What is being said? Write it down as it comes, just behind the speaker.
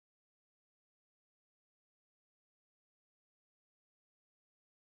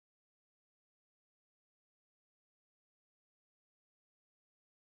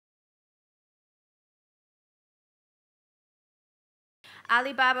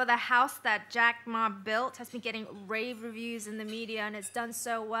Alibaba, the house that Jack Ma built, has been getting rave reviews in the media, and it's done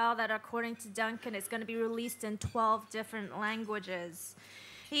so well that according to Duncan, it's going to be released in 12 different languages.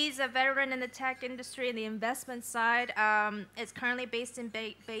 He's a veteran in the tech industry and the investment side. It's currently based in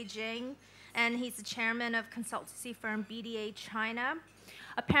Beijing, and he's the chairman of consultancy firm BDA China.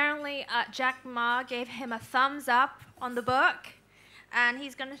 Apparently, Jack Ma gave him a thumbs up on the book, and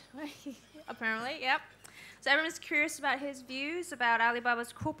he's going to, apparently, yep. So everyone's curious about his views about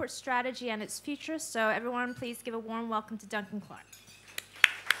Alibaba's corporate strategy and its future. So everyone, please give a warm welcome to Duncan Clark.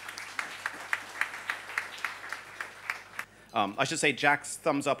 I should say Jack's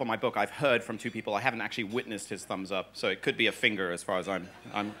thumbs up on my book, I've heard from 2 people. I haven't actually witnessed his thumbs up, so it could be a finger as far as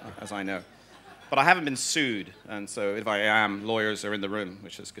as I know. But I haven't been sued, and so if I am, lawyers are in the room,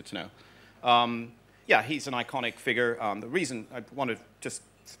 which is good to know. Yeah, he's an iconic figure. The reason I want to just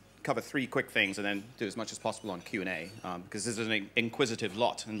cover 3 quick things and then do as much as possible on Q&A, because this is an inquisitive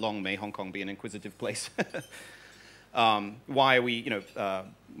lot, and long may Hong Kong be an inquisitive place. Why are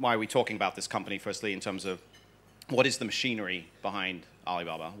we talking about this company, firstly, in terms of what is the machinery behind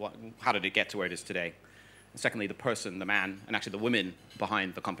Alibaba? How did it get to where it is today? And secondly, the person, the man, and actually the women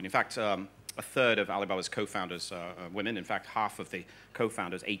behind the company. In fact, a third of Alibaba's co-founders are women. In fact, half of the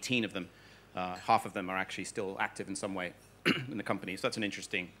co-founders, 18 of them, half of them are actually still active in some way in the company. So that's an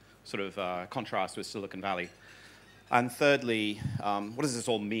interesting sort of contrast with Silicon Valley. And thirdly, what does this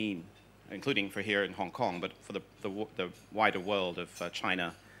all mean, including for here in Hong Kong, but for the wider world of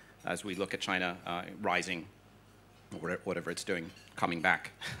China, as we look at China rising, or whatever it's doing, coming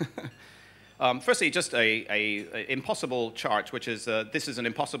back. Firstly, just a impossible chart, which is, this is an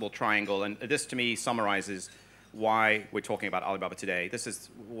impossible triangle, and this to me summarizes why we're talking about Alibaba today. This is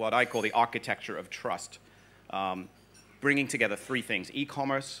what I call the architecture of trust. Bringing together 3 things: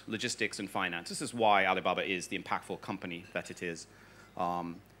 e-commerce, logistics, and finance. This is why Alibaba is the impactful company that it is.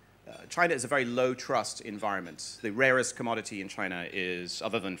 China is a very low trust environment. The rarest commodity in China is,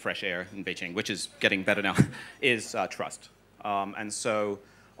 other than fresh air in Beijing, which is getting better now, is trust. And so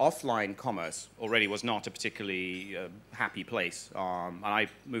offline commerce already was not a particularly happy place. And I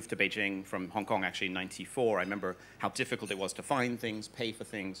moved to Beijing from Hong Kong actually in '94. I remember how difficult it was to find things, pay for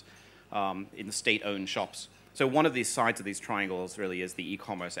things in the state-owned shops. So one of these sides of these triangles really is the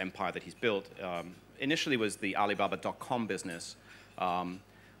e-commerce empire that he's built. Initially was the Alibaba.com business,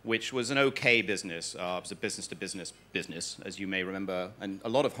 which was an okay business. It was a business-to-business business, as you may remember. And a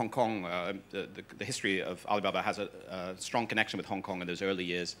lot of Hong Kong, the history of Alibaba has a strong connection with Hong Kong in those early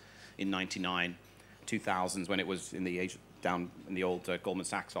years in '99, 2000s, when it was in the down in the old Goldman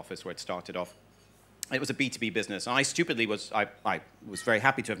Sachs office where it started off. It was a B2B business. And I stupidly I was very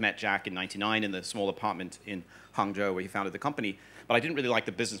happy to have met Jack in '99 in the small apartment in Hangzhou where he founded the company. But I didn't really like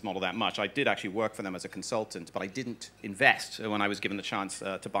the business model that much. I did actually work for them as a consultant, but I didn't invest when I was given the chance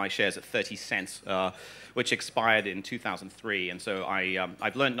to buy shares at 30 cents, which expired in 2003. And so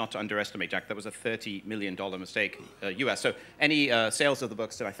I've learned not to underestimate Jack. That was a $30 million mistake, US. So any sales of the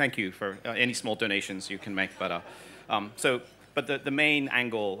books, I thank you for any small donations you can make. But But the main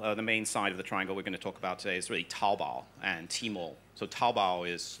angle, the main side of the triangle we're going to talk about today is really Taobao and Tmall. So Taobao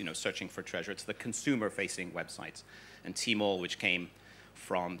is, searching for treasure. It's the consumer-facing websites. And Tmall, which came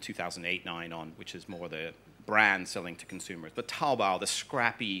from 2008-9 on, which is more the brand selling to consumers. But Taobao, the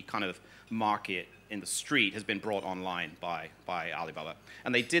scrappy kind of market in the street, has been brought online by Alibaba.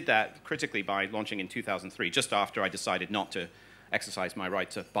 And they did that critically by launching in 2003, just after I decided not to exercise my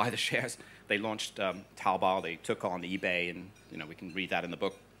right to buy the shares. They launched Taobao, they took on eBay, and we can read that in the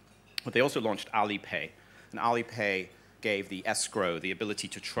book. But they also launched Alipay. And Alipay gave the escrow the ability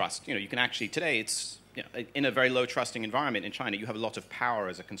to trust. You can actually, today it's, in a very low trusting environment in China, you have a lot of power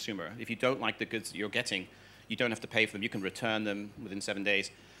as a consumer. If you don't like the goods that you're getting, you don't have to pay for them. You can return them within 7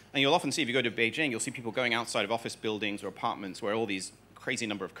 days. And you'll often see, if you go to Beijing, you'll see people going outside of office buildings or apartments where all these crazy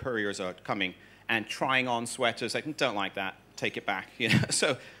number of couriers are coming and trying on sweaters. They don't like that, take it back.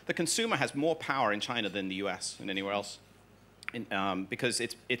 So the consumer has more power in China than the US and anywhere else, because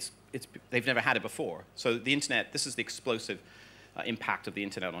they've never had it before. So the internet, this is the explosive impact of the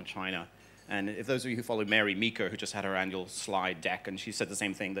internet on China. And if those of you who follow Mary Meeker, who just had her annual slide deck, and she said the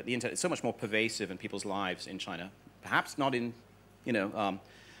same thing, that the internet is so much more pervasive in people's lives in China. Perhaps not in,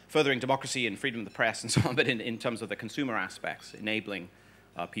 furthering democracy and freedom of the press and so on, but in terms of the consumer aspects, enabling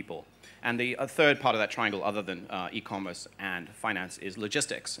people. And the third part of that triangle, other than e-commerce and finance, is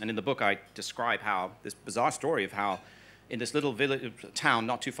logistics. And in the book, I describe how this bizarre story of how in this little village, town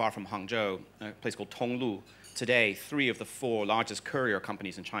not too far from Hangzhou, a place called Tonglu, today 3 of the 4 largest courier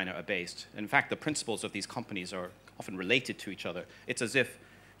companies in China are based. In fact, the principals of these companies are often related to each other. It's as if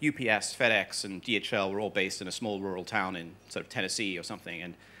UPS, FedEx, and DHL were all based in a small rural town in sort of Tennessee or something.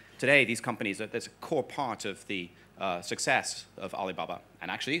 And today, these companies, that's a core part of the success of Alibaba,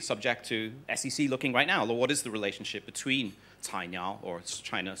 and actually subject to SEC looking right now. What is the relationship between Cainiao, or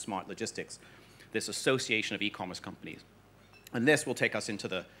China Smart Logistics, this association of e-commerce companies? And this will take us into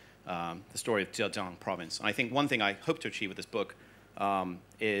the story of Zhejiang province. And I think one thing I hope to achieve with this book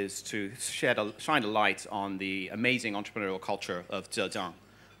is to shine a light on the amazing entrepreneurial culture of Zhejiang,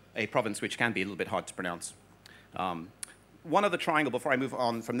 a province which can be a little bit hard to pronounce. One other triangle, before I move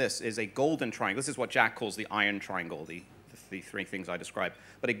on from this, is a golden triangle. This is what Jack calls the iron triangle, the three things I described.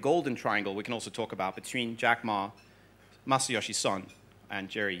 But a golden triangle we can also talk about between Jack Ma, Masayoshi Son, and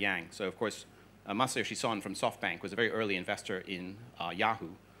Jerry Yang. So, of course, Masayoshi Son from SoftBank was a very early investor in Yahoo,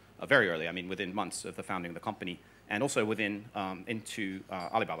 very early, I mean, within months of the founding of the company, and also into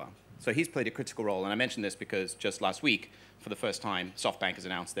Alibaba. So he's played a critical role, and I mention this because just last week, for the first time, SoftBank has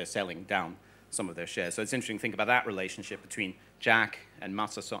announced they're selling down some of their shares. So it's interesting to think about that relationship between Jack and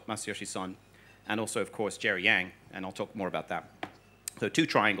Masayoshi Son, and also, of course, Jerry Yang, and I'll talk more about that. So two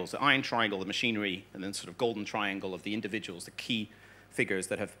triangles, the iron triangle, the machinery, and then sort of golden triangle of the individuals, the key figures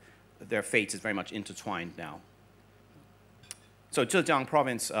that have their fates is very much intertwined now. So Zhejiang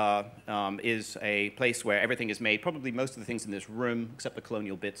province is a place where everything is made. Probably most of the things in this room, except the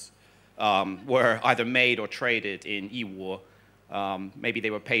colonial bits, were either made or traded in Yiwu. Maybe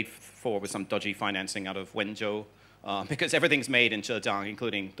they were paid for with some dodgy financing out of Wenzhou, because everything's made in Zhejiang,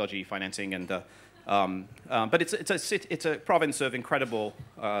 including dodgy financing. And but it's a province of incredible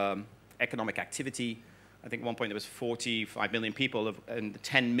economic activity. I think at one point there was 45 million people and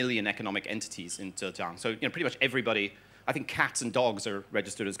 10 million economic entities in Zhejiang. So pretty much everybody. I think cats and dogs are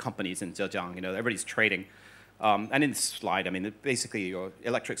registered as companies in Zhejiang. Everybody's trading. And in this slide, I mean, basically your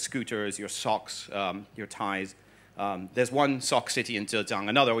electric scooters, your socks, your ties. There's one sock city in Zhejiang,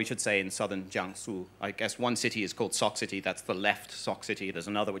 another, we should say, in southern Jiangsu. I guess one city is called Sock City. That's the left sock city. There's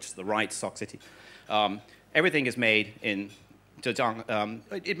another, which is the right sock city. Everything is made in Zhejiang.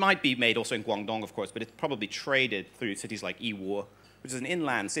 It might be made also in Guangdong, of course, but it's probably traded through cities like Yiwu, which is an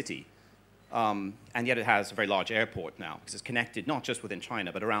inland city. And yet it has a very large airport now, because it's connected not just within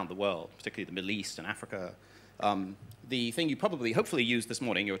China, but around the world, particularly the Middle East and Africa. The thing you probably, hopefully used this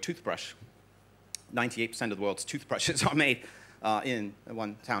morning, your toothbrush. 98% of the world's toothbrushes are made in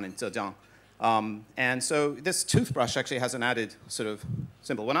one town in Zhejiang. And so this toothbrush actually has an added sort of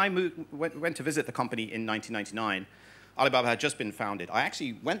symbol. When I went to visit the company in 1999, Alibaba had just been founded. I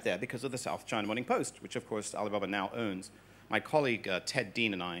actually went there because of the South China Morning Post, which of course Alibaba now owns. My colleague Ted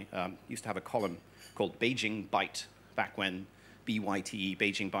Dean and I used to have a column called Beijing Byte, back when BYTE,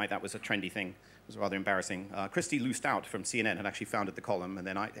 Beijing Byte, that was a trendy thing. It was rather embarrassing. Christy Lou Stout from CNN had actually founded the column, and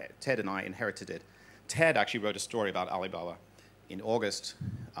then Ted and I inherited it. Ted actually wrote a story about Alibaba in August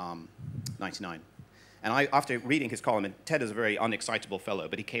 '99. And after reading his column, and Ted is a very unexcitable fellow,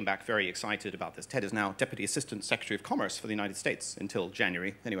 but he came back very excited about this. Ted is now Deputy Assistant Secretary of Commerce for the United States until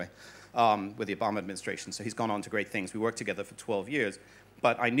January, anyway, with the Obama administration. So he's gone on to great things. We worked together for 12 years.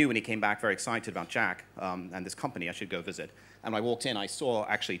 But I knew when he came back very excited about Jack and this company, I should go visit. And when I walked in, I saw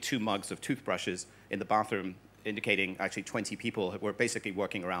actually 2 mugs of toothbrushes in the bathroom, indicating actually 20 people who were basically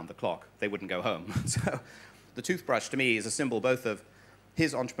working around the clock. They wouldn't go home. So the toothbrush, to me, is a symbol both of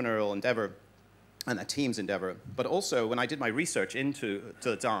his entrepreneurial endeavor and a team's endeavor. But also, when I did my research into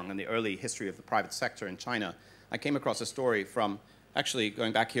Zhejiang and the early history of the private sector in China, I came across a story from actually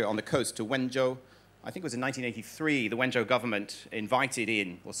going back here on the coast to Wenzhou. I think it was in 1983, the Wenzhou government invited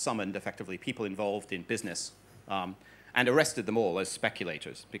in, or summoned effectively, people involved in business and arrested them all as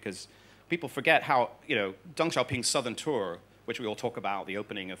speculators, because people forget how, Deng Xiaoping's Southern Tour, which we all talk about, the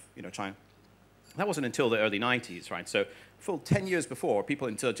opening of, China, that wasn't until the early 90s, right? So full 10 years before, people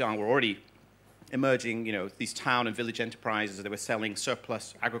in Zhejiang were already emerging, these town and village enterprises. They were selling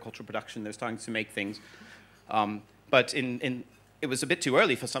surplus agricultural production. They were starting to make things. But it was a bit too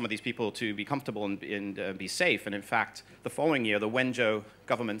early for some of these people to be comfortable and be safe. And in fact, the following year, the Wenzhou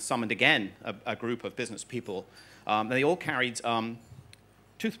government summoned again a group of business people. And they all carried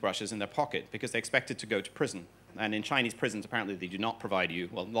toothbrushes in their pocket because they expected to go to prison. And in Chinese prisons, apparently, they do not provide you,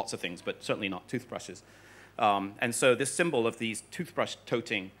 well, lots of things, but certainly not toothbrushes. And so this symbol of these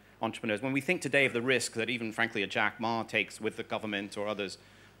toothbrush-toting entrepreneurs, when we think today of the risk that even, frankly, a Jack Ma takes with the government or others,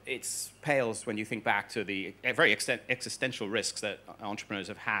 it pales when you think back to the very existential risks that entrepreneurs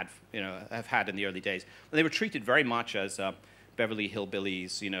have had in the early days. And they were treated very much as Beverly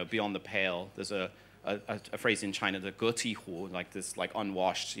Hillbillies, beyond the pale. There's a phrase in China, the 个体户, like this, like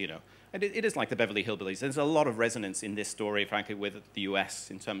unwashed, And it is like the Beverly Hillbillies. There's a lot of resonance in this story, frankly, with the U.S.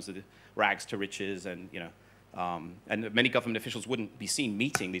 in terms of the rags to riches and, And many government officials wouldn't be seen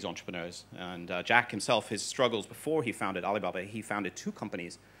meeting these entrepreneurs. And Jack himself, his struggles before he founded Alibaba, he founded 2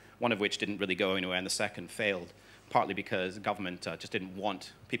 companies, one of which didn't really go anywhere, and the second failed, partly because the government just didn't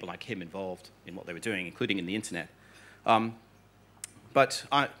want people like him involved in what they were doing, including in the internet. But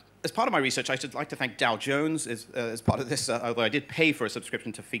as part of my research, I should like to thank Dow Jones as part of this, although I did pay for a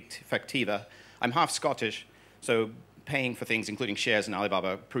subscription to Factiva. I'm half Scottish, so paying for things, including shares in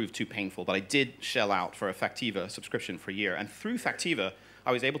Alibaba, proved too painful, but I did shell out for a Factiva subscription for a year. And through Factiva,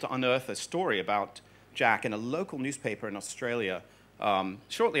 I was able to unearth a story about Jack in a local newspaper in Australia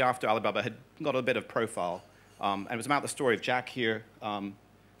shortly after Alibaba had got a bit of profile. And it was about the story of Jack here,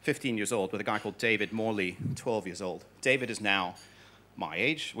 15 years old, with a guy called David Morley, 12 years old. David is now my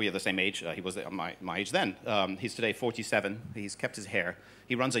age. We are the same age. He was my age then. He's today 47. He's kept his hair.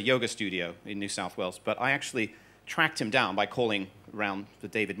 He runs a yoga studio in New South Wales. But I actually tracked him down by calling around the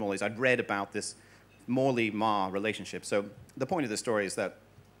David Morleys. I'd read about this Morley-Ma relationship. So the point of the story is that,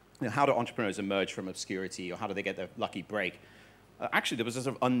 how do entrepreneurs emerge from obscurity, or how do they get their lucky break? Actually, there was a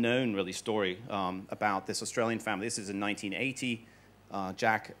sort of unknown, really, story about this Australian family. This is in 1980.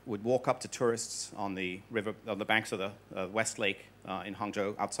 Jack would walk up to tourists on the river, on the banks of the West Lake in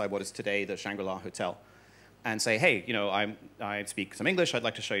Hangzhou, outside what is today the Shangri-La Hotel, and say, hey, I speak some English. I'd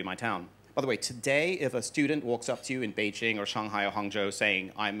like to show you my town. By the way, today, if a student walks up to you in Beijing or Shanghai or Hangzhou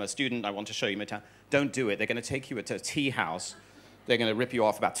saying, I'm a student, I want to show you my town, don't do it. They're going to take you to a tea house. They're going to rip you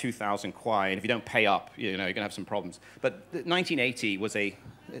off about 2,000 kwai, and if you don't pay up, you're going to have some problems. But 1980 was a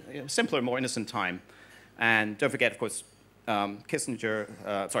simpler, more innocent time. And don't forget, of course, Nixon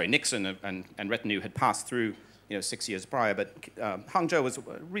and retinue had passed through 6 years prior, but Hangzhou was a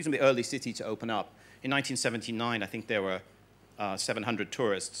reasonably early city to open up. In 1979, I think there were 700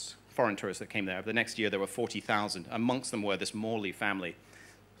 tourists, foreign tourists that came there. The next year, there were 40,000. Amongst them were this Morley family.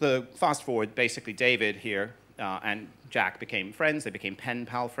 So fast forward, basically, David here and Jack became friends. They became pen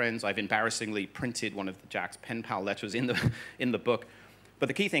pal friends. I've embarrassingly printed one of Jack's pen pal letters in the book. But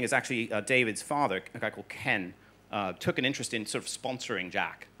the key thing is actually David's father, a guy called Ken, took an interest in sort of sponsoring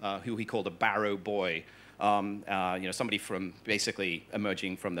Jack, who he called a barrow boy, somebody from basically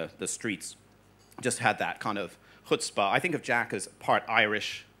emerging from the streets. Just had that kind of chutzpah. I think of Jack as part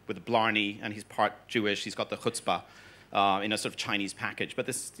Irish with a blarney, and he's part Jewish. He's got the chutzpah in a sort of Chinese package. But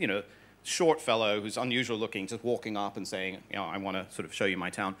this, short fellow who's unusual looking, just walking up and saying, I want to sort of show you my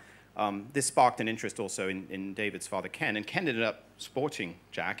town. This sparked an interest also in David's father, Ken. And Ken ended up supporting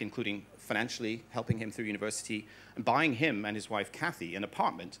Jack, including financially helping him through university and buying him and his wife, Kathy, an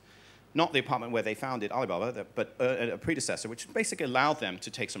apartment. Not the apartment where they founded Alibaba, but a predecessor, which basically allowed them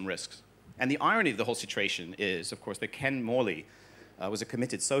to take some risks. And the irony of the whole situation is, of course, that Ken Morley was a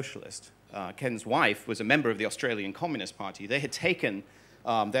committed socialist. Ken's wife was a member of the Australian Communist Party. They had taken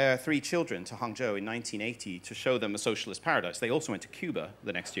their 3 children to Hangzhou in 1980 to show them a socialist paradise. They also went to Cuba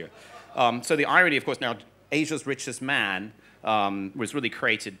the next year. So the irony, of course, now Asia's richest man was really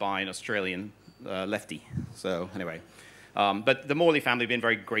created by an Australian lefty. So anyway, but the Morley family have been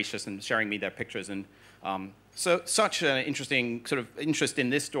very gracious in sharing me their pictures. And so such an interesting sort of interest in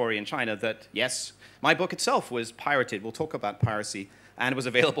this story in China that, yes, my book itself was pirated. We'll talk about piracy. And was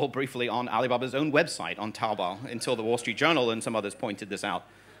available briefly on Alibaba's own website on Taobao until the Wall Street Journal and some others pointed this out.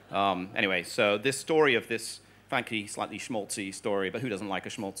 Anyway, so this story of this, frankly, slightly schmaltzy story, but who doesn't like a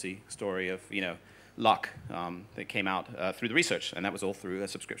schmaltzy story of, luck that came out through the research, and that was all through a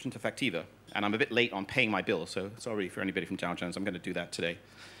subscription to Factiva. And I'm a bit late on paying my bill, so sorry for anybody from Dow Jones. I'm going to do that today.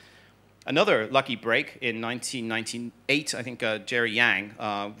 Another lucky break in 1998, I think Jerry Yang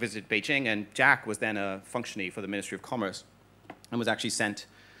visited Beijing, and Jack was then a functionary for the Ministry of Commerce, and was actually sent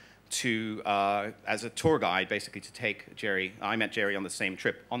to, as a tour guide, basically, to take Jerry. I met Jerry on the same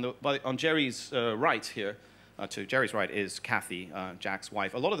trip. On Jerry's right here, to Jerry's right, is Kathy, Jack's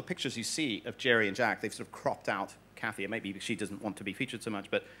wife. A lot of the pictures you see of Jerry and Jack, they've sort of cropped out Kathy. Maybe she doesn't want to be featured so much,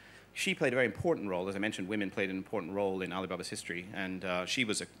 but she played a very important role. As I mentioned, women played an important role in Alibaba's history, and she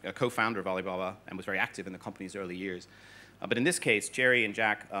was a co-founder of Alibaba and was very active in the company's early years. But in this case, Jerry and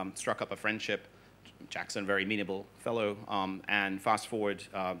Jack struck up a friendship. Jack's a very amenable fellow, and fast forward,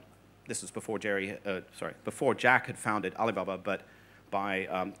 this was before before Jack had founded Alibaba, but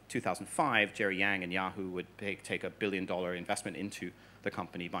by 2005, Jerry Yang and Yahoo would take $1 billion investment into the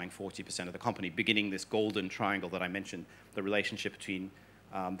company, buying 40% of the company, beginning this golden triangle that I mentioned, the relationship between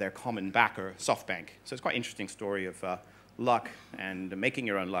their common backer, SoftBank. So it's quite an interesting story of luck and making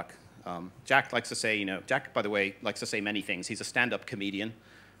your own luck. Jack likes to say, Jack, by the way, likes to say many things. He's a stand-up comedian.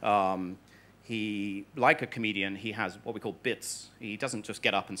 He, like a comedian, he has what we call bits. He doesn't just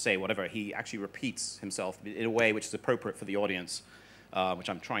get up and say whatever. He actually repeats himself in a way which is appropriate for the audience, which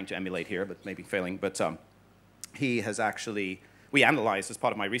I'm trying to emulate here, but maybe failing. But he has actually, we analyzed as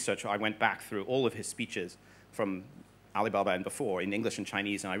part of my research, I went back through all of his speeches from Alibaba and before in English and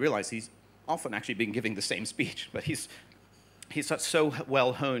Chinese, and I realized he's often actually been giving the same speech, but he's such so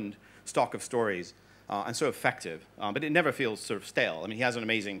well-honed stock of stories and so effective, but it never feels sort of stale. I mean, he has an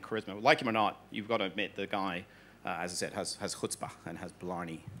amazing charisma. Like him or not, you've got to admit the guy, as I said, has chutzpah and has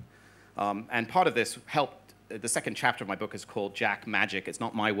blarney. And part of this helped. The second chapter of my book is called Jack Magic. It's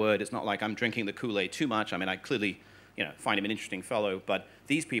not my word. It's not like I'm drinking the Kool-Aid too much. I mean, I clearly, find him an interesting fellow, but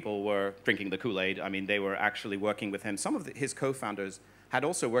these people were drinking the Kool-Aid. I mean, they were actually working with him. Some of his co-founders had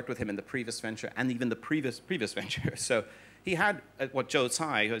also worked with him in the previous venture and even the previous venture. So he had what Zhou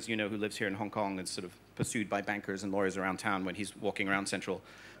Cai, as you know, who lives here in Hong Kong and sort of pursued by bankers and lawyers around town when he's walking around Central.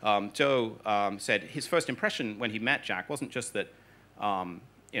 Zhou said his first impression when he met Jack wasn't just that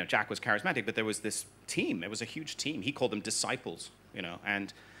Jack was charismatic, but there was this team. It was a huge team. He called them disciples,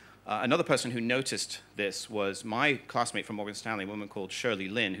 And another person who noticed this was my classmate from Morgan Stanley, a woman called Shirley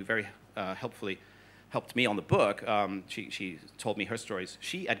Lin, who very helpfully helped me on the book. She told me her stories.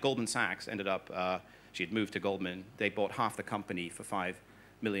 She, at Goldman Sachs, ended up, she had moved to Goldman. They bought half the company for $5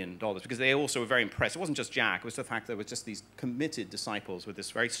 million because they also were very impressed. It wasn't just Jack. It was the fact that there was just these committed disciples with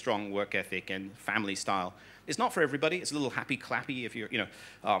this very strong work ethic and family style. It's not for everybody. It's a little happy clappy if you're,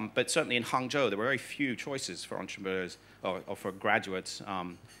 but certainly in Hangzhou, there were very few choices for entrepreneurs or for graduates.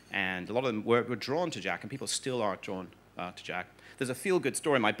 And a lot of them were drawn to Jack, and people still are drawn to Jack. There's a feel-good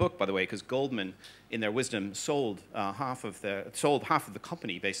story in my book, by the way, because Goldman, in their wisdom, sold half of the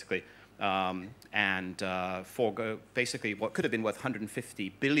company, basically, and for basically what could have been worth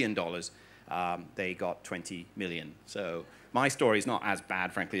 $150 billion, they got $20 million. So my story is not as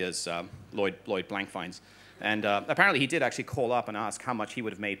bad, frankly, as Lloyd Blankfein's. And apparently he did actually call up and ask how much he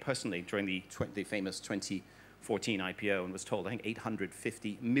would have made personally during the famous 2014 IPO, and was told, I think,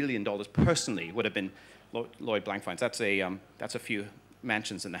 $850 million personally would have been Lloyd Blankfein's. That's a few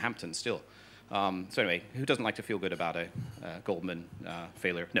mansions in the Hamptons still. So anyway, who doesn't like to feel good about a Goldman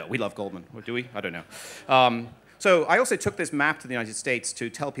failure? No, we love Goldman. Or do we? I don't know. So I also took this map to the United States to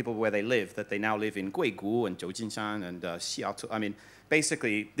tell people where they live, that they now live in Guigu and Zhoujinshan and Xiaotu. I mean,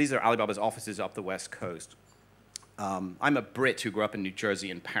 basically, these are Alibaba's offices up the West Coast. I'm a Brit who grew up in New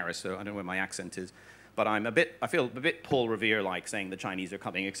Jersey and Paris, so I don't know where my accent is. But I feel a bit Paul Revere-like saying the Chinese are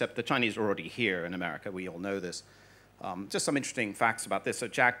coming, except the Chinese are already here in America. We all know this. Just some interesting facts about this. So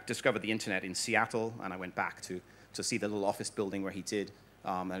Jack discovered the internet in Seattle, and I went back to see the little office building where he did.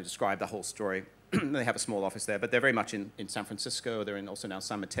 And I described the whole story. They have a small office there, but they're very much in San Francisco. They're in also now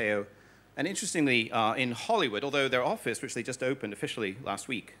San Mateo. And interestingly, in Hollywood, although their office, which they just opened officially last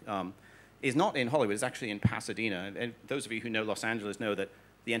week, is not in Hollywood. It's actually in Pasadena. And those of you who know Los Angeles know that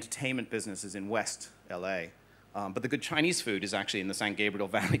the entertainment business is in West LA. But the good Chinese food is actually in the San Gabriel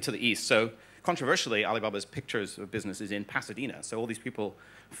Valley to the east. So controversially, Alibaba's pictures of business is in Pasadena. So all these people,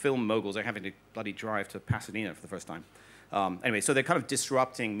 film moguls, are having to bloody drive to Pasadena for the first time. Anyway, so they're kind of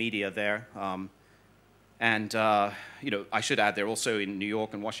disrupting media there. I should add, they're also in New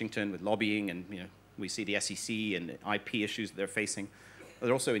York and Washington with lobbying, and we see the SEC and the IP issues that they're facing.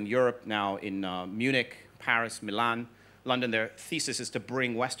 They're also in Europe now, in Munich, Paris, Milan, London. Their thesis is to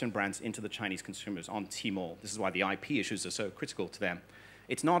bring Western brands into the Chinese consumers on Tmall. This is why the IP issues are so critical to them.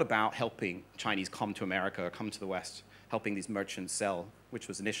 It's not about helping Chinese come to America or come to the West, helping these merchants sell, which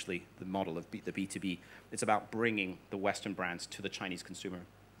was initially the model of the B2B. It's about bringing the Western brands to the Chinese consumer.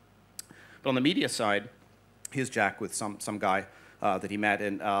 But on the media side, here's Jack with some guy that he met.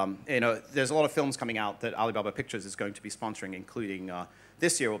 And there's a lot of films coming out that Alibaba Pictures is going to be sponsoring, including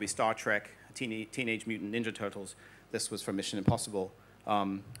this year will be Star Trek, Teenage Mutant Ninja Turtles. This was from Mission Impossible.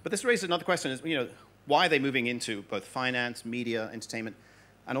 But this raises another question: is why are they moving into both finance, media, entertainment,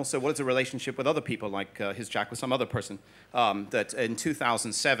 and also what is the relationship with other people like his Jack with some other person that in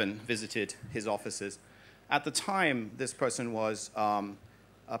 2007 visited his offices. At the time, this person was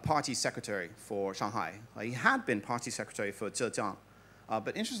a party secretary for Shanghai. He had been party secretary for Zhejiang.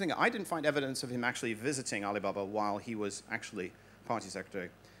 But interestingly, I didn't find evidence of him actually visiting Alibaba while he was actually party secretary.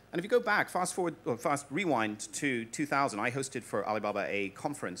 And if you go back, fast rewind to 2000, I hosted for Alibaba a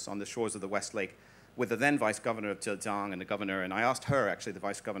conference on the shores of the West Lake with the then vice governor of Zhejiang and the governor, and I asked her, actually, the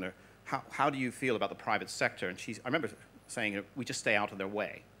vice governor, how do you feel about the private sector? And I remember saying, we just stay out of their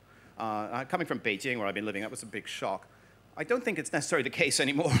way. Coming from Beijing, where I've been living, that was a big shock. I don't think it's necessarily the case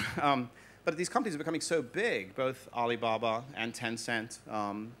anymore. But these companies are becoming so big, both Alibaba and Tencent,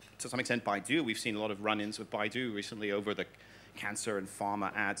 to some extent Baidu. We've seen a lot of run-ins with Baidu recently over the cancer and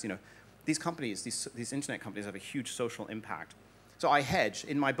pharma ads. These companies, these internet companies have a huge social impact. So I hedge.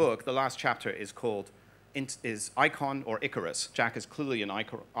 In my book, the last chapter is called Icon or Icarus. Jack is clearly an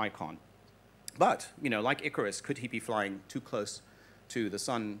icon. But, like Icarus, could he be flying too close to the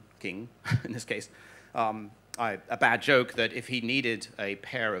Sun King, in this case? A bad joke that if he needed a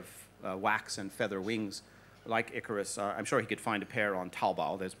pair of wax and feather wings like Icarus, I'm sure he could find a pair on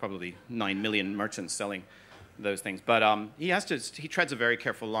Taobao. There's probably 9 million merchants selling those things. But he treads a very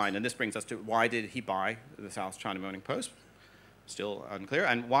careful line. And this brings us to why did he buy the South China Morning Post? Still unclear.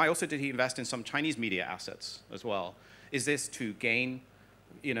 And why also did he invest in some Chinese media assets as well? Is this to gain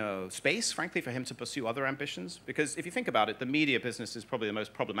space, frankly, for him to pursue other ambitions? Because if you think about it, the media business is probably the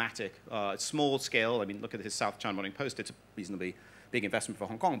most problematic. It's small scale. I mean, look at his South China Morning Post. It's a reasonably big investment for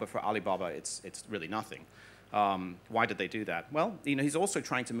Hong Kong, but for Alibaba, it's really nothing. Why did they do that? Well, he's also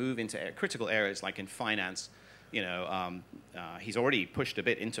trying to move into critical areas like in finance. He's already pushed a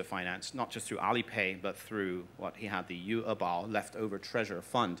bit into finance, not just through Alipay, but through what he had, the Yuebao Leftover Treasure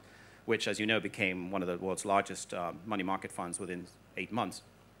Fund, which, as you know, became one of the world's largest money market funds within 8 months.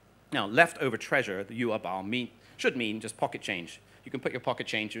 Now, leftover treasure, the Yuebao, should mean just pocket change. You can put your pocket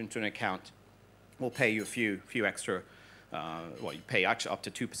change into an account. We'll pay you a few extra, you pay actually up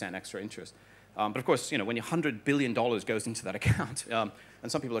to 2% extra interest. But of course, when $100 billion goes into that account,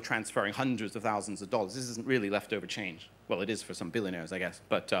 and some people are transferring hundreds of thousands of dollars, this isn't really leftover change. Well, it is for some billionaires, I guess.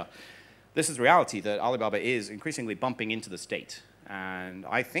 But this is reality that Alibaba is increasingly bumping into the state. And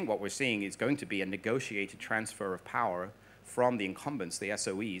I think what we're seeing is going to be a negotiated transfer of power from the incumbents, the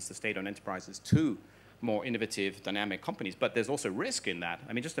SOEs, the state-owned enterprises, to more innovative, dynamic companies. But there's also risk in that.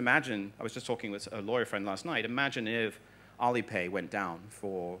 I mean, just imagine, I was just talking with a lawyer friend last night, imagine if Alipay went down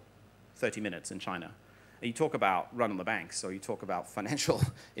for 30 minutes in China. And you talk about run on the banks, or you talk about financial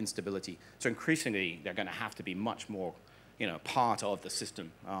instability. So increasingly, they're going to have to be much more part of the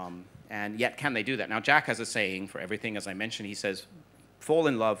system. And yet, can they do that? Now, Jack has a saying for everything, as I mentioned. He says, fall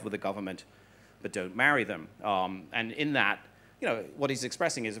in love with the government, but don't marry them. And in that, what he's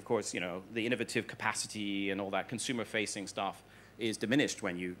expressing is, of course, the innovative capacity and all that consumer-facing stuff is diminished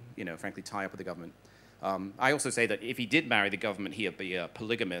when you, frankly, tie up with the government. I also say that if he did marry the government, he'd be a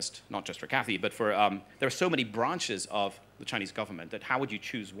polygamist, not just for Kathy, but for, there are so many branches of the Chinese government that how would you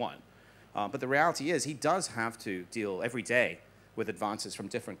choose one? But the reality is he does have to deal every day with advances from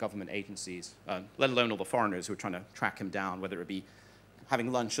different government agencies, let alone all the foreigners who are trying to track him down, whether it be having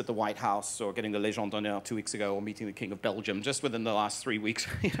lunch at the White House or getting the Légion d'honneur 2 weeks ago or meeting the King of Belgium just within the last 3 weeks.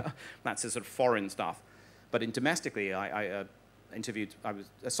 That's his sort of foreign stuff. But domestically, I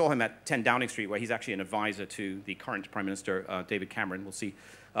saw him at 10 Downing Street, where he's actually an advisor to the current Prime Minister, David Cameron, we'll see,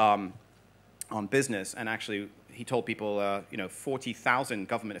 on business. And actually, he told people, 40,000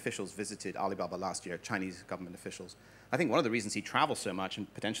 government officials visited Alibaba last year, Chinese government officials. I think one of the reasons he travels so much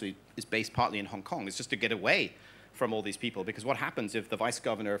and potentially is based partly in Hong Kong is just to get away from all these people. Because what happens if the vice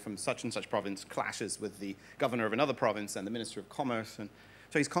governor from such and such province clashes with the governor of another province and the minister of commerce? And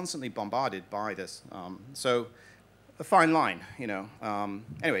so he's constantly bombarded by this. So a fine line,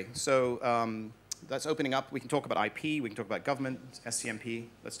 Anyway, so that's opening up. We can talk about IP, we can talk about government, SCMP.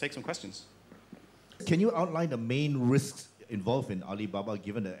 Let's take some questions. Can you outline the main risks involved in Alibaba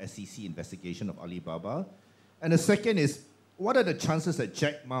given the SEC investigation of Alibaba? And the second is, what are the chances that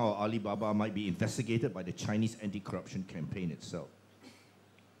Jack Ma or Alibaba might be investigated by the Chinese anti-corruption campaign itself?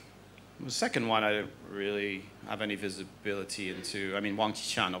 The second one, I don't really have any visibility into. I mean, Wang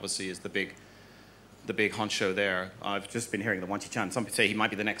Qishan obviously is the big honcho there. I've just been hearing the Wang Qishan. Some people say he might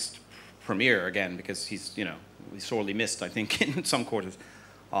be the next premier again because he's, he's sorely missed, I think, in some quarters.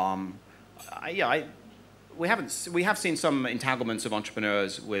 We have seen some entanglements of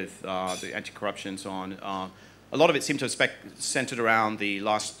entrepreneurs with the anti-corruption and so on. A lot of it seemed to have centered around the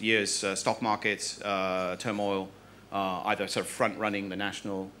last year's stock market turmoil, either sort of front-running the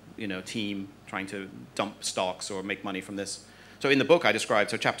national team, trying to dump stocks or make money from this. So in the book I described,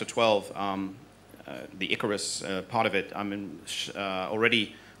 so chapter 12, the Icarus part of it,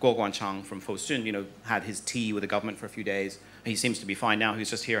 already Guo Guanchang from Fosun, had his tea with the government for a few days. He seems to be fine now. He was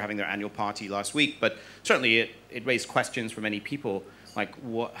just here having their annual party last week. But certainly it raised questions for many people, like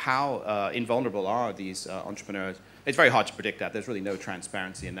how invulnerable are these entrepreneurs? It's very hard to predict that. There's really no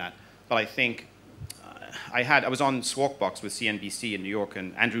transparency in that. But I think I was on Squawk with CNBC in New York,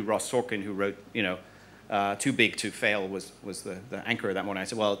 and Andrew Ross Sorkin, who wrote, Too Big to Fail, was the anchor that morning. I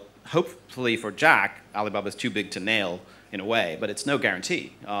said, well, hopefully for Jack, Alibaba's too big to nail in a way, but it's no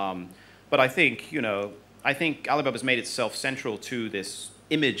guarantee. But I think, Alibaba's made itself central to this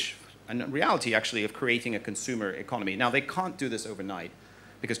image and reality, actually, of creating a consumer economy. Now, they can't do this overnight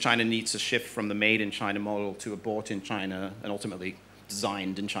because China needs to shift from the made in China model to a bought in China and ultimately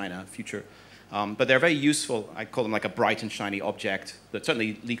designed in China future. But they're very useful. I call them like a bright and shiny object. That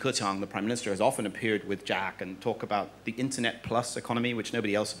certainly Li Keqiang, the prime minister, has often appeared with Jack and talk about the internet plus economy, which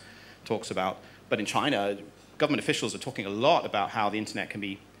nobody else talks about. But in China, government officials are talking a lot about how the internet can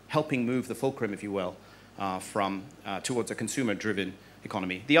be helping move the fulcrum, if you will, towards a consumer-driven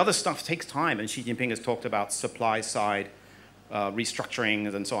economy. The other stuff takes time, and Xi Jinping has talked about supply-side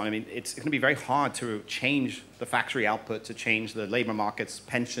restructuring and so on. I mean, it's going to be very hard to change the factory output, to change the labor markets,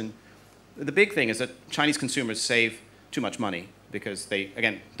 pension. The big thing is that Chinese consumers save too much money because they,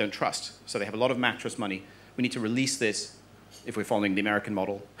 again, don't trust. So they have a lot of mattress money. We need to release this, if we're following the American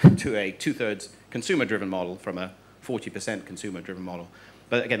model, to a 2/3 consumer-driven model from a 40% consumer-driven model.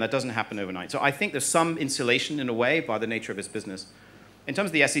 But again, that doesn't happen overnight. So I think there's some insulation in a way by the nature of its business. In terms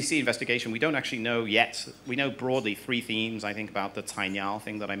of the SEC investigation, we don't actually know yet. We know broadly 3 themes, I think, about the Cainiao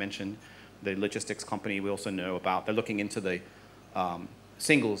thing that I mentioned, the logistics company. We also know about, they're looking into the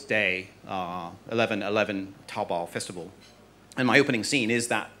Singles Day 11/11 Taobao festival. And my opening scene is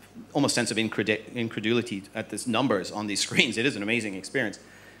that almost sense of incredulity at these numbers on these screens. It is an amazing experience.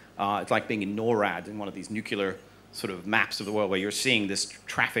 It's like being in NORAD, in one of these nuclear sort of maps of the world where you're seeing this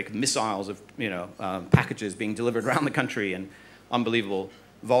traffic, missiles of packages being delivered around the country and unbelievable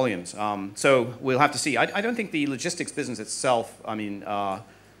volumes. So we'll have to see. I don't think the logistics business itself, I mean,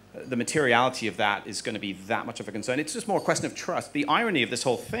 the materiality of that is going to be that much of a concern. It's just more a question of trust. The irony of this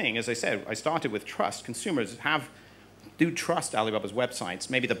whole thing, as I said, I started with trust. Consumers do trust Alibaba's websites.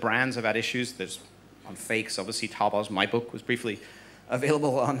 Maybe the brands have had issues. There's on fakes. Obviously, Taobao's My Book was briefly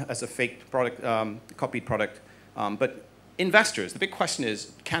available as a fake product, copied product. But investors, the big question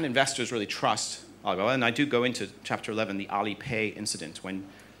is, can investors really trust Alibaba? And I do go into Chapter 11, the Alipay incident, when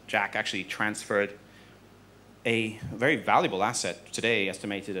Jack actually transferred a very valuable asset, today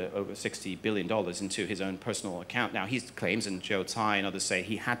estimated at over $60 billion, into his own personal account. Now, he claims, and Joe Tsai and others say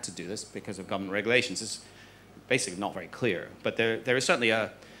he had to do this because of government regulations. It's basically not very clear. But there is certainly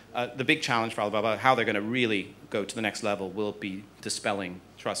the big challenge for Alibaba. How they're going to really go to the next level will be dispelling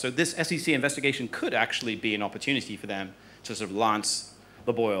trust. So this SEC investigation could actually be an opportunity for them to sort of lance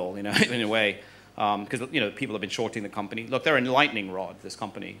the boil, in a way, because people have been shorting the company. Look, they're a lightning rod, this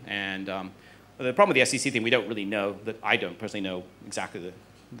company, and the problem with the SEC thing, we don't really know, that I don't personally know exactly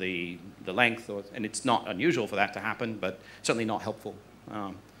the length, and it's not unusual for that to happen, but certainly not helpful.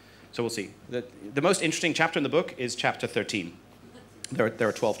 So we'll see. The most interesting chapter in the book is Chapter 13. There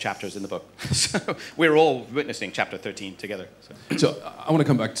are 12 chapters in the book. So we're all witnessing Chapter 13 together. So I want to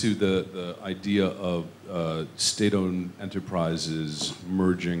come back to the idea of state-owned enterprises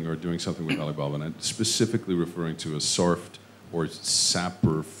merging or doing something with Alibaba, and I'm specifically referring to a SARFT or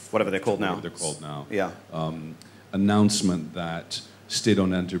SAPR, whatever they're called now. Yeah. Announcement that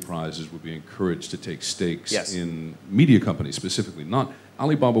state-owned enterprises would be encouraged to take stakes Yes. in media companies specifically. Not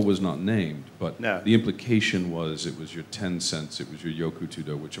Alibaba was not named, but No. the implication was it was your Tencent, it was your Youku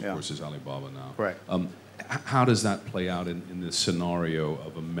Tudou, which of course is Alibaba now. Correct. How does that play out in this scenario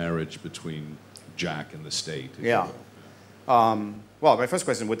of a marriage between Jack and the state? if you Yeah. will? Well, my first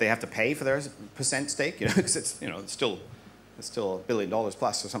question, would they have to pay for their percent stake? Because it's still $1 billion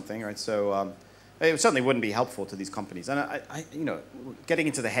plus or something, right? So it certainly wouldn't be helpful to these companies. And getting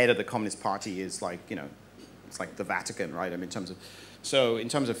into the head of the Communist Party is like, it's like the Vatican, right? I mean, in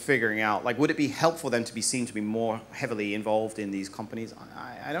terms of figuring out, like, would it be helpful then to be seen to be more heavily involved in these companies?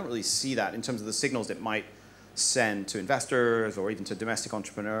 I don't really see that in terms of the signals it might send to investors or even to domestic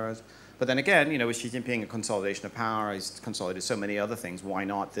entrepreneurs. But then again, with Xi Jinping, a consolidation of power, he's consolidated so many other things. Why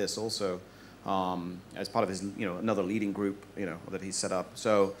not this also? As part of his, another leading group, that he's set up.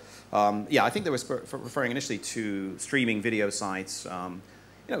 So, I think they were referring initially to streaming video sites,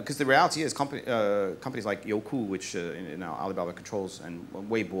 because the reality is companies like Youku, which Alibaba controls, and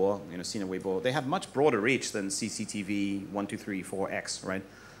Weibo, Sina Weibo, they have much broader reach than CCTV 1, 2, 3, 4X, right?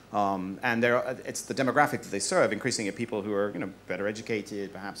 And it's the demographic that they serve, increasingly people who are, better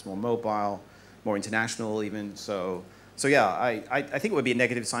educated, perhaps more mobile, more international even. So yeah, I think it would be a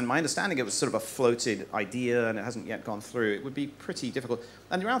negative sign. My understanding, it was sort of a floated idea and it hasn't yet gone through. It would be pretty difficult.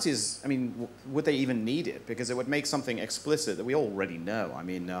 And the reality is, I mean, would they even need it? Because it would make something explicit that we already know. I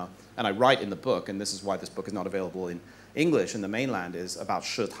mean, and I write in the book, and this is why this book is not available in English in the mainland, is about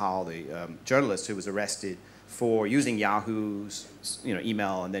Shi Tao, the journalist who was arrested for using Yahoo's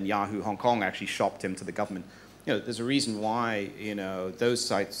email, and then Yahoo Hong Kong actually shopped him to the government. There's a reason why, those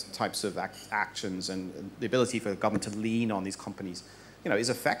types of actions and the ability for the government to lean on these companies, is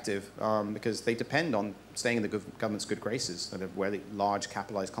effective because they depend on staying in the government's good graces. They're very large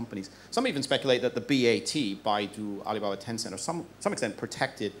capitalized companies. Some even speculate that the BAT, Baidu, Alibaba, Tencent, are some extent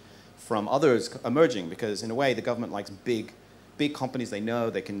protected from others emerging because, in a way, the government likes big companies they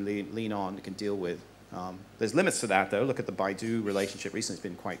know they can lean on, they can deal with. There's limits to that, though. Look at the Baidu relationship recently. It's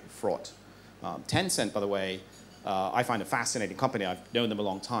been quite fraught. Tencent, by the way, I find a fascinating company. I've known them a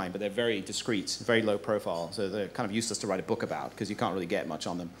long time, but they're very discreet, very low profile. So they're kind of useless to write a book about because you can't really get much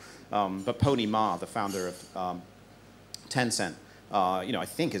on them. But Pony Ma, the founder of Tencent, I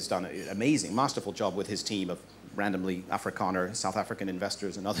think has done an amazing, masterful job with his team of randomly Afrikaner, South African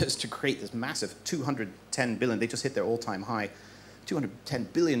investors and others to create this massive $210 billion. They just hit their all-time high,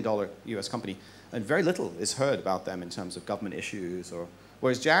 $210 billion US company. And very little is heard about them in terms of government issues or...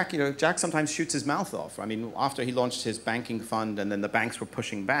 Whereas Jack, Jack sometimes shoots his mouth off. I mean, after he launched his banking fund and then the banks were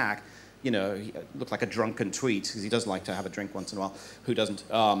pushing back, he looked like a drunken tweet because he does like to have a drink once in a while. Who doesn't?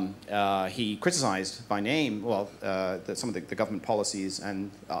 He criticized by name, some of the government policies,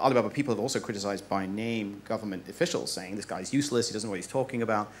 and Alibaba people have also criticized by name government officials, saying this guy's useless, he doesn't know what he's talking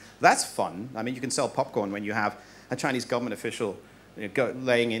about. That's fun. I mean, you can sell popcorn when you have a Chinese government official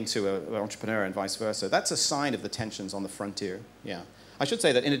laying into an entrepreneur and vice versa. That's a sign of the tensions on the frontier. Yeah. I should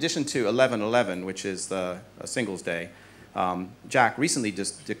say that in addition to 11/11, which is the Singles Day, Jack recently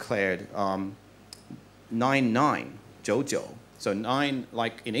just declared 9/9, Zhou. So 9,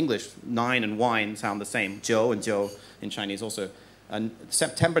 like in English, 9 and wine sound the same. Zhou and Zhou in Chinese also. And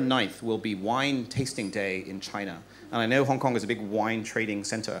September 9th will be wine tasting day in China. And I know Hong Kong is a big wine trading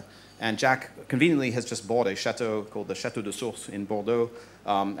center. And Jack conveniently has just bought a chateau called the Chateau de Source in Bordeaux.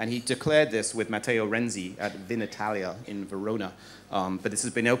 And he declared this with Matteo Renzi at Vinitalia in Verona. But this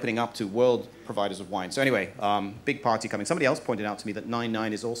has been opening up to world providers of wine. So anyway, big party coming. Somebody else pointed out to me that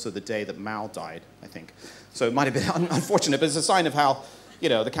 9/9 is also the day that Mao died, I think. So it might have been unfortunate, but it's a sign of how,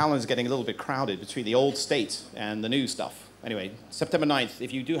 the calendar is getting a little bit crowded between the old state and the new stuff. Anyway, September 9th,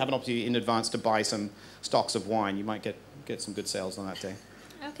 if you do have an opportunity in advance to buy some stocks of wine, you might get some good sales on that day.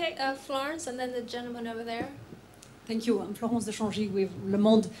 Okay, Florence, and then the gentleman over there. Thank you. I'm Florence de Changy with Le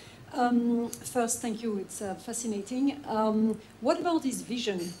Monde. First, thank you. It's fascinating. What about his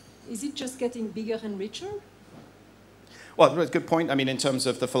vision? Is it just getting bigger and richer? Well, that's a good point. I mean, in terms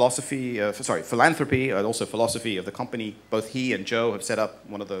of the philosophy, philanthropy, and also philosophy of the company, both he and Joe have set up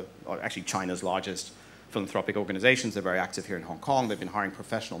one of actually China's largest philanthropic organizations. They're very active here in Hong Kong. They've been hiring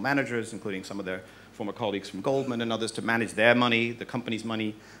professional managers, including some of their former colleagues from Goldman and others, to manage their money, the company's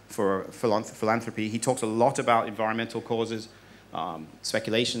money, for philanthropy. He talks a lot about environmental causes,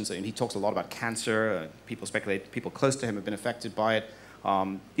 speculations, and he talks a lot about cancer. People speculate, people close to him have been affected by it.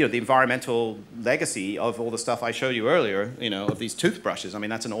 The environmental legacy of all the stuff I showed you earlier, of these toothbrushes. I mean,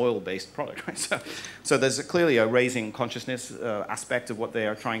 that's an oil-based product, right? So there's clearly a raising consciousness aspect of what they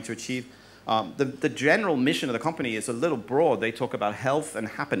are trying to achieve. The general mission of the company is a little broad. They talk about health and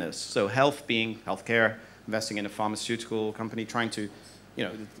happiness. So health being healthcare, investing in a pharmaceutical company, trying to,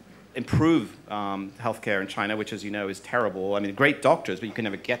 improve healthcare in China, which, as you know, is terrible. I mean, great doctors, but you can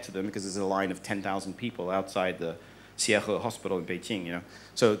never get to them because there's a line of 10,000 people outside the Xiehe Hospital in Beijing.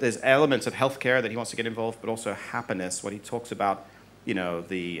 So there's elements of healthcare that he wants to get involved, but also happiness. What he talks about,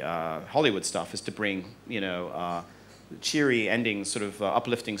 the Hollywood stuff is to bring, cheery endings, sort of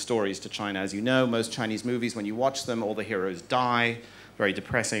uplifting stories to China. As you know, most Chinese movies, when you watch them, all the heroes die, very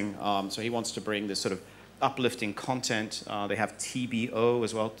depressing. So he wants to bring this sort of uplifting content. They have TBO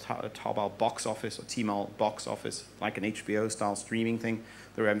as well, Taobao Box Office or Tmall Box Office, like an HBO-style streaming thing.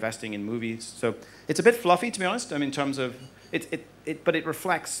 They're investing in movies. So it's a bit fluffy, to be honest, in terms of, but it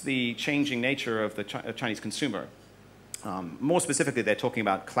reflects the changing nature of the Chinese consumer. More specifically, they're talking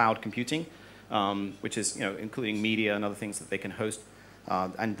about cloud computing, which is, including media and other things that they can host.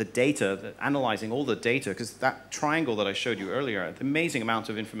 And the data, analyzing all the data, because that triangle that I showed you earlier, the amazing amount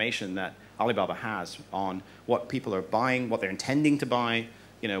of information that Alibaba has on what people are buying, what they're intending to buy,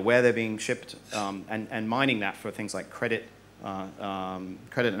 where they're being shipped, and mining that for things like credit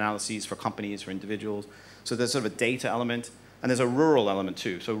analyses for companies, for individuals. So there's sort of a data element, and there's a rural element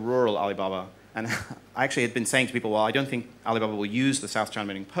too. So rural Alibaba. And I actually had been saying to people, well, I don't think Alibaba will use the South China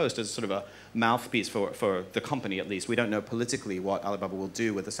Morning Post as sort of a mouthpiece for the company, at least. We don't know politically what Alibaba will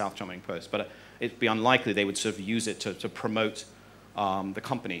do with the South China Morning Post, but it'd be unlikely they would sort of use it to promote the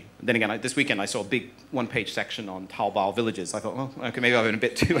company. And then again, this weekend I saw a big one-page section on Taobao villages. I thought, well, okay, maybe I've been a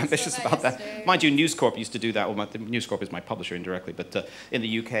bit too ambitious about that. Mind you, News Corp used to do that. Well, News Corp is my publisher indirectly, but in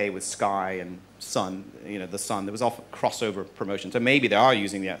the UK with Sky and Sun, the Sun, there was often crossover promotion. So maybe they are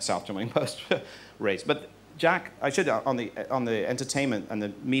using the South China Morning Post race. But Jack, I should on the entertainment and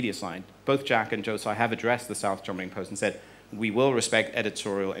the media side, both Jack and Josiah have addressed the South China Morning Post and said, we will respect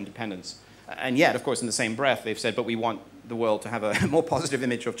editorial independence. And yet, of course, in the same breath, they've said, but we want the world to have a more positive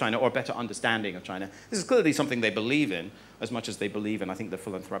image of China or a better understanding of China. This is clearly something they believe in, as much as they believe in, I think, the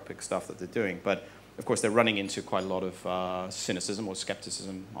philanthropic stuff that they're doing. But, of course, they're running into quite a lot of cynicism or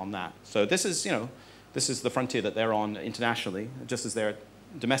skepticism on that. So this is, this is the frontier that they're on internationally, just as they're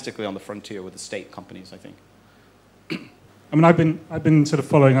domestically on the frontier with the state companies, I think. I mean, I've been sort of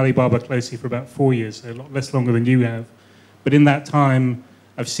following Alibaba closely for about 4 years, so a lot less longer than you have. But in that time,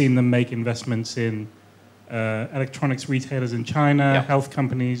 I've seen them make investments in electronics retailers in China, Yeah. health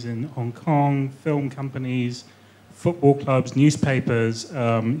companies in Hong Kong, film companies, football clubs, newspapers,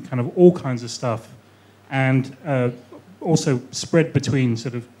 kind of all kinds of stuff. And also spread between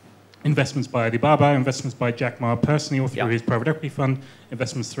sort of investments by Alibaba, investments by Jack Ma personally or through his private equity fund,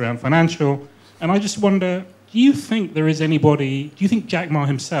 investments through Ant Financial. And I just wonder, do you think there is anybody, do you think Jack Ma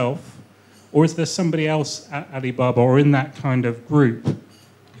himself, or is there somebody else at Alibaba or in that kind of group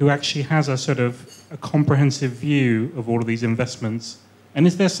who actually has a sort of a comprehensive view of all of these investments? And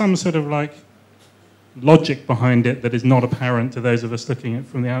is there some sort of like logic behind it that is not apparent to those of us looking at it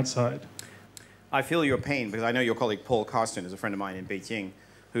from the outside? I feel your pain because I know your colleague Paul Karsten is a friend of mine in Beijing,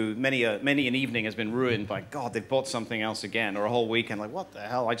 who many an evening has been ruined by, God, they've bought something else again, or a whole weekend, like, what the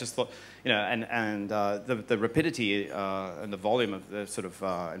hell? I just thought, you know, and the rapidity and the volume of the sort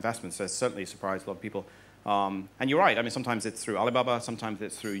of investments has certainly surprised a lot of people. And you're right, I mean, sometimes it's through Alibaba, sometimes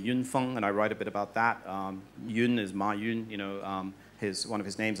it's through Yun Feng, and I write a bit about that. Yun is Ma Yun, you know, one of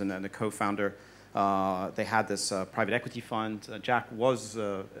his names, and the co-founder. They had this private equity fund. Jack is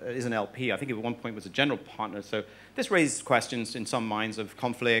an LP. I think at one point was a general partner. So this raised questions in some minds of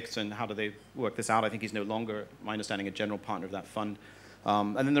conflicts and how do they work this out. I think he's no longer, my understanding, a general partner of that fund.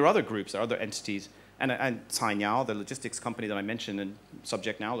 And then there are other groups, there are other entities. And Cainiao, the logistics company that I mentioned, and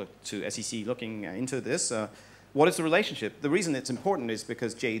subject now to SEC looking into this. What is the relationship? The reason it's important is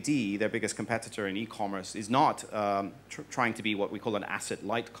because JD, their biggest competitor in e-commerce, is not trying to be what we call an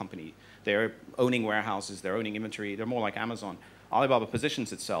asset-light company. They're owning warehouses, they're owning inventory, they're more like Amazon. Alibaba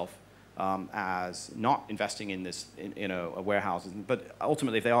positions itself as not investing in this, a warehouse, but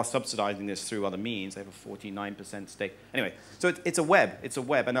ultimately if they are subsidizing this through other means, they have a 49% stake. Anyway, so it's a web,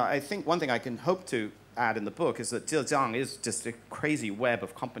 and I think one thing I can hope to add in the book is that Zhejiang is just a crazy web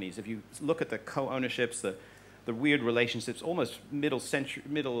of companies. If you look at the co-ownerships, the weird relationships, almost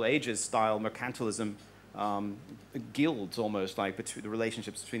Middle Ages style mercantilism, guilds almost, like the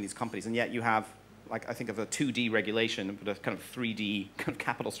relationships between these companies, and yet you have, like, I think of a 2D regulation, but a kind of 3D kind of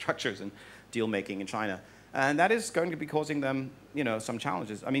capital structures and deal making in China, and that is going to be causing them, some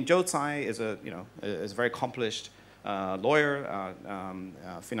challenges. I mean, Zhou Cai is a very accomplished lawyer,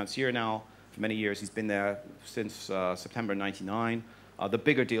 financier now for many years. He's been there since September '99. The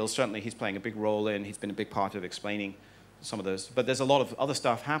bigger deals, certainly he's playing a big role in. He's been a big part of explaining some of those. But there's a lot of other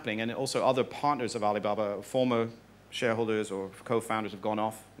stuff happening, and also other partners of Alibaba, former shareholders or co-founders have gone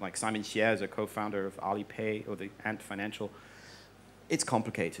off, like Simon Xie is a co-founder of Alipay or the Ant Financial. It's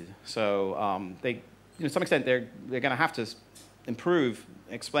complicated. So to some extent, they're going to have to improve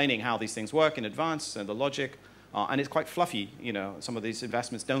explaining how these things work in advance and the logic. And it's quite fluffy. Some of these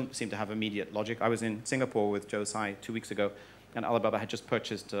investments don't seem to have immediate logic. I was in Singapore with Zhou Cai 2 weeks ago, and Alibaba had just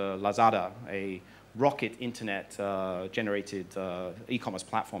purchased Lazada, a rocket internet-generated e-commerce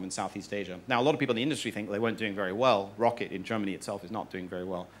platform in Southeast Asia. Now, a lot of people in the industry think they weren't doing very well. Rocket in Germany itself is not doing very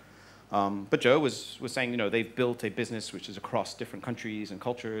well. But Joe was saying, they've built a business which is across different countries and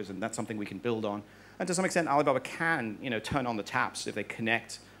cultures, and that's something we can build on. And to some extent, Alibaba can, turn on the taps if they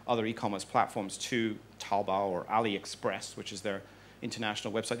connect other e-commerce platforms to Taobao or AliExpress, which is their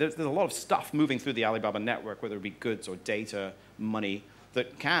international website. There's a lot of stuff moving through the Alibaba network, whether it be goods or data, money,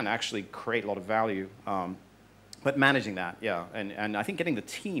 that can actually create a lot of value. But managing that, yeah. And I think getting the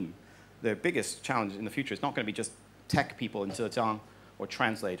team, the biggest challenge in the future is not going to be just tech people in Zhejiang or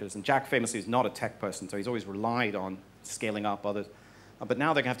translators. And Jack famously is not a tech person, so he's always relied on scaling up others. But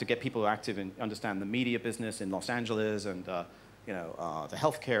now they're going to have to get people who are active and understand the media business in Los Angeles and the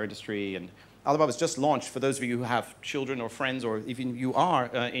healthcare industry. And Alibaba's just launched, for those of you who have children or friends, or even you are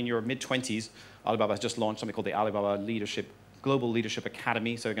in your mid-20s, Alibaba has just launched something called the Alibaba Global Leadership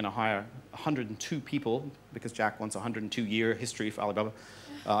Academy. So they're going to hire 102 people, because Jack wants a 102-year history for Alibaba.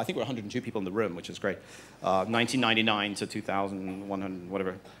 I think we're 102 people in the room, which is great. 1999 to 2100,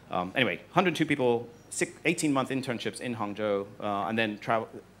 whatever. Anyway, 102 people, 18-month internships in Hangzhou, and then travel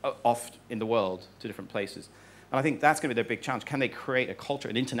off in the world to different places. And I think that's going to be their big challenge. Can they create a culture,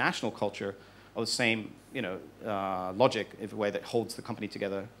 an international culture, of the same logic in a way that holds the company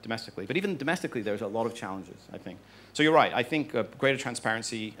together domestically? But even domestically, there's a lot of challenges, I think. So you're right. I think greater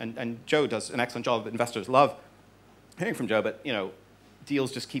transparency, and Joe does an excellent job. Investors love hearing from Joe, but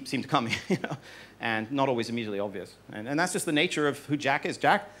deals just seem to come, and not always immediately obvious. And that's just the nature of who Jack is.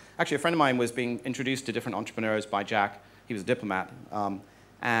 Jack, actually, a friend of mine was being introduced to different entrepreneurs by Jack. He was a diplomat.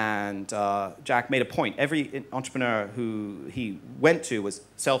 And Jack made a point. Every entrepreneur who he went to was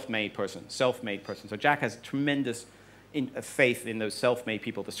self-made person. So Jack has tremendous faith in those self-made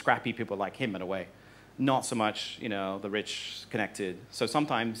people, the scrappy people like him in a way. not so much, the rich connected. So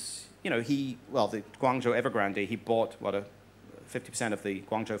sometimes, the Guangzhou Evergrande, he bought, 50% of the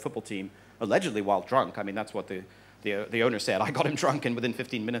Guangzhou football team, allegedly while drunk. I mean, that's what the owner said. I got him drunk, and within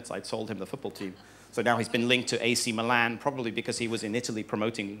 15 minutes, I'd sold him the football team. So now he's been linked to AC Milan, probably because he was in Italy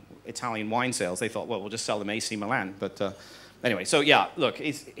promoting Italian wine sales. They thought, well, we'll just sell him AC Milan. But anyway, so yeah, look,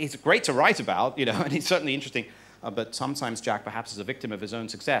 he's great to write about, and he's certainly interesting. But sometimes Jack perhaps is a victim of his own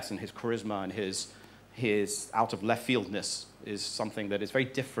success, and his charisma and his out-of-left-fieldness is something that is very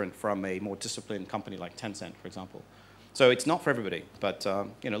different from a more disciplined company like Tencent, for example. So it's not for everybody. But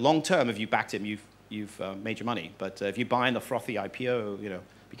long-term, if you backed him, you've made your money. But if you buy in the frothy IPO,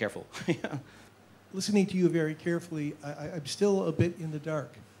 be careful. Listening to you very carefully, I'm still a bit in the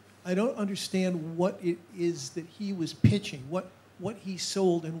dark. I don't understand what it is that he was pitching, what he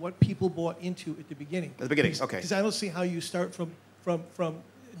sold and what people bought into at the beginning. At the beginning, okay. Because I don't see how you start from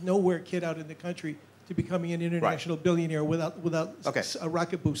nowhere kid out in the country to becoming an international billionaire without a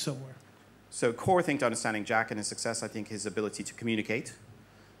rocket boost somewhere. So core thing to understanding Jack and his success, I think his ability to communicate,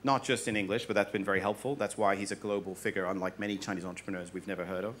 not just in English, but that's been very helpful. That's why he's a global figure, unlike many Chinese entrepreneurs we've never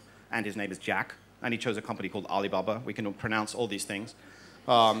heard of. And his name is Jack. And he chose a company called Alibaba. We can pronounce all these things.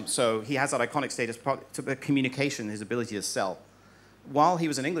 So he has that iconic status, to communication, his ability to sell. While he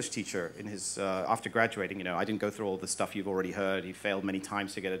was an English teacher in his, after graduating, I didn't go through all the stuff you've already heard. He failed many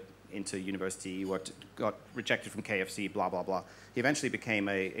times to get into university. He got rejected from KFC, blah, blah, blah. He eventually became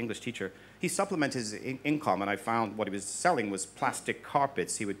an English teacher. He supplemented his income, and I found what he was selling was plastic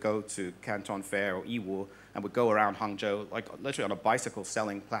carpets. He would go to Canton Fair or Yiwu and would go around Hangzhou, like literally on a bicycle,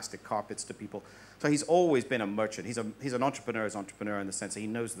 selling plastic carpets to people. So he's always been a merchant. He's an entrepreneur's entrepreneur in the sense that he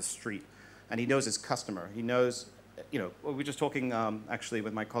knows the street, and he knows his customer. He knows, we were just talking actually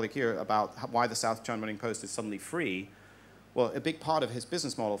with my colleague here about why the South China Morning Post is suddenly free. Well, a big part of his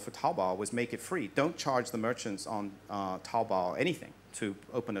business model for Taobao was make it free. Don't charge the merchants on Taobao anything to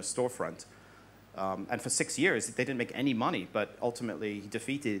open a storefront. And for 6 years, they didn't make any money, but ultimately he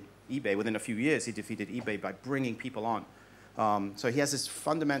defeated eBay. Within a few years, he defeated eBay by bringing people on. So he has this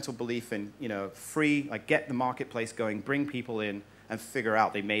fundamental belief in, free, like get the marketplace going, bring people in, and figure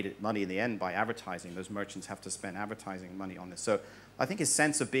out they made it money in the end by advertising. Those merchants have to spend advertising money on this. So I think his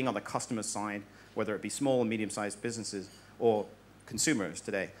sense of being on the customer side, whether it be small and medium-sized businesses or consumers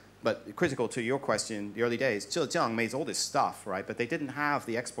today. But critical to your question, the early days, Zhejiang made all this stuff, right? But they didn't have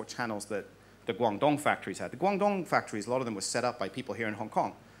the export channels that the Guangdong factories had. The Guangdong factories, a lot of them were set up by people here in Hong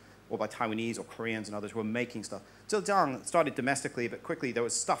Kong, or by Taiwanese or Koreans and others who were making stuff. Zhejiang started domestically, but quickly there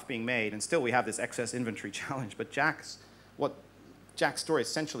was stuff being made, and still we have this excess inventory challenge. But what Jack's story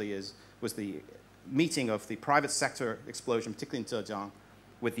essentially was the meeting of the private sector explosion, particularly in Zhejiang,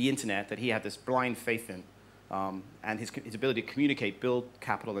 with the internet that he had this blind faith in, and his ability to communicate, build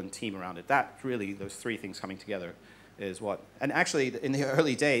capital and team around it. That really, those three things coming together is what. And actually, in the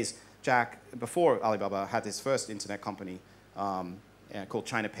early days, Jack, before Alibaba, had his first internet company called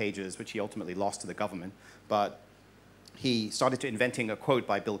China Pages, which he ultimately lost to the government. But he started to inventing a quote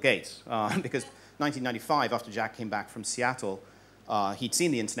by Bill Gates, because 1995, after Jack came back from Seattle, he'd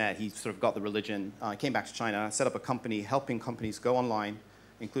seen the internet, he sort of got the religion, came back to China, set up a company helping companies go online,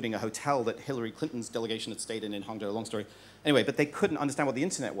 including a hotel that Hillary Clinton's delegation had stayed in Hangzhou, long story. Anyway, but they couldn't understand what the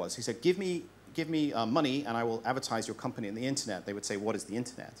internet was. He said, give me money and I will advertise your company on the internet. They would say, what is the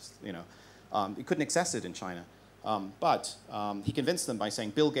internet? You couldn't access it in China. But he convinced them by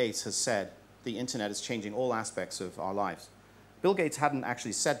saying, Bill Gates has said the internet is changing all aspects of our lives. Bill Gates hadn't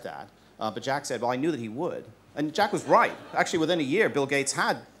actually said that, but Jack said, well, I knew that he would. And Jack was right. Actually, within a year, Bill Gates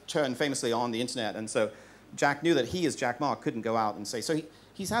had turned famously on the internet, and so Jack knew that he, as Jack Ma, couldn't go out and say. So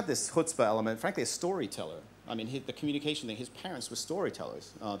he's had this chutzpah element, frankly, a storyteller. I mean, the communication thing, his parents were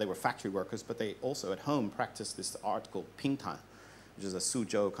storytellers. They were factory workers, but they also at home practiced this art called pingtan, which is a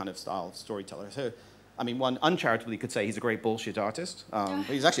Suzhou kind of style storyteller. So, I mean, one uncharitably could say he's a great bullshit artist, but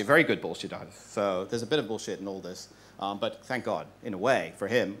he's actually a very good bullshit artist. So there's a bit of bullshit in all this. But thank God, in a way, for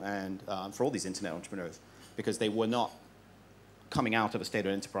him and for all these internet entrepreneurs, because they were not coming out of a state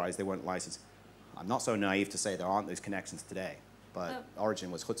of enterprise. They weren't licensed. I'm not so naive to say there aren't those connections today, but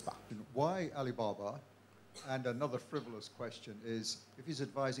origin was chutzpah. Why Alibaba? And another frivolous question is, if he's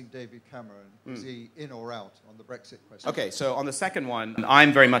advising David Cameron, is he in or out on the Brexit question? Okay, so on the second one,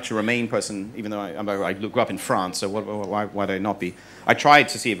 I'm very much a Remain person, even though I grew up in France, so why would I not be? I tried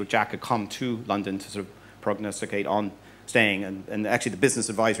to see if Jack could come to London to sort of prognosticate on staying, and actually the business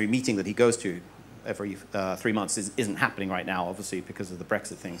advisory meeting that he goes to every 3 months isn't happening right now, obviously, because of the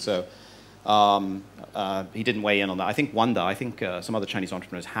Brexit thing. So he didn't weigh in on that. I think some other Chinese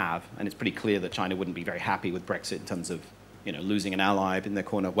entrepreneurs have, and it's pretty clear that China wouldn't be very happy with Brexit in terms of losing an ally in their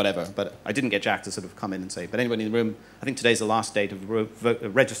corner, whatever. But I didn't get Jack to sort of come in and say, but anybody in the room, I think today's the last day to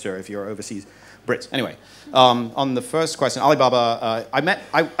register if you're overseas Brits. Anyway, on the first question, Alibaba,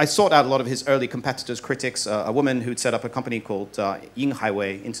 I sought out a lot of his early competitors, critics. A woman who'd set up a company called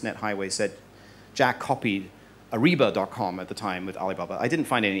Internet Highway, said Jack copied Ariba.com at the time with Alibaba. I didn't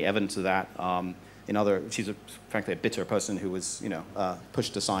find any evidence of that. She's frankly a bitter person who was,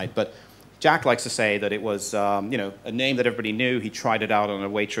 pushed aside. But Jack likes to say that it was, a name that everybody knew. He tried it out on a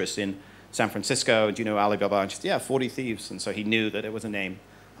waitress in San Francisco. Do you know Alibaba? And she said, yeah, 40 thieves. And so he knew that it was a name.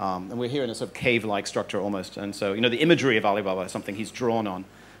 And we're here in a sort of cave-like structure almost. And so, the imagery of Alibaba is something he's drawn on.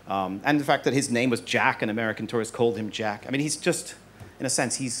 And the fact that his name was Jack and American tourists called him Jack. I mean, he's just, in a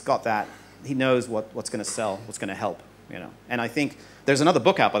sense, he's got that. He knows what's going to sell, what's going to help, And I think there's another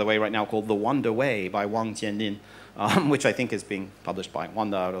book out, by the way, right now called The Wonder Way by Wang Jianlin, which I think is being published by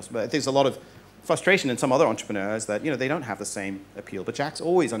Wanda. But there's a lot of frustration in some other entrepreneurs that, they don't have the same appeal. But Jack's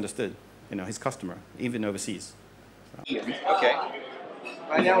always understood, his customer, even overseas. So. Okay.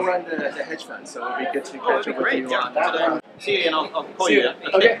 I now run the hedge fund, so it'll be good to catch up with you on. See you, and I'll call you.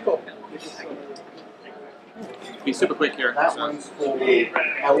 Okay, cool. Be super quick here. That one's for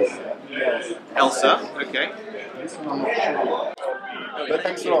Elsa. Yes. Elsa, okay. This one I'm not sure. But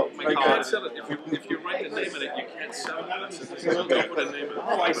thanks a lot. You can't sell it. If you write the name in it, you can't sell it. So don't put a name in it.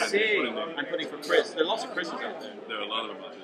 Oh, I see. I'm putting for Chris. There are lots of Chris's out there. There are a lot of them.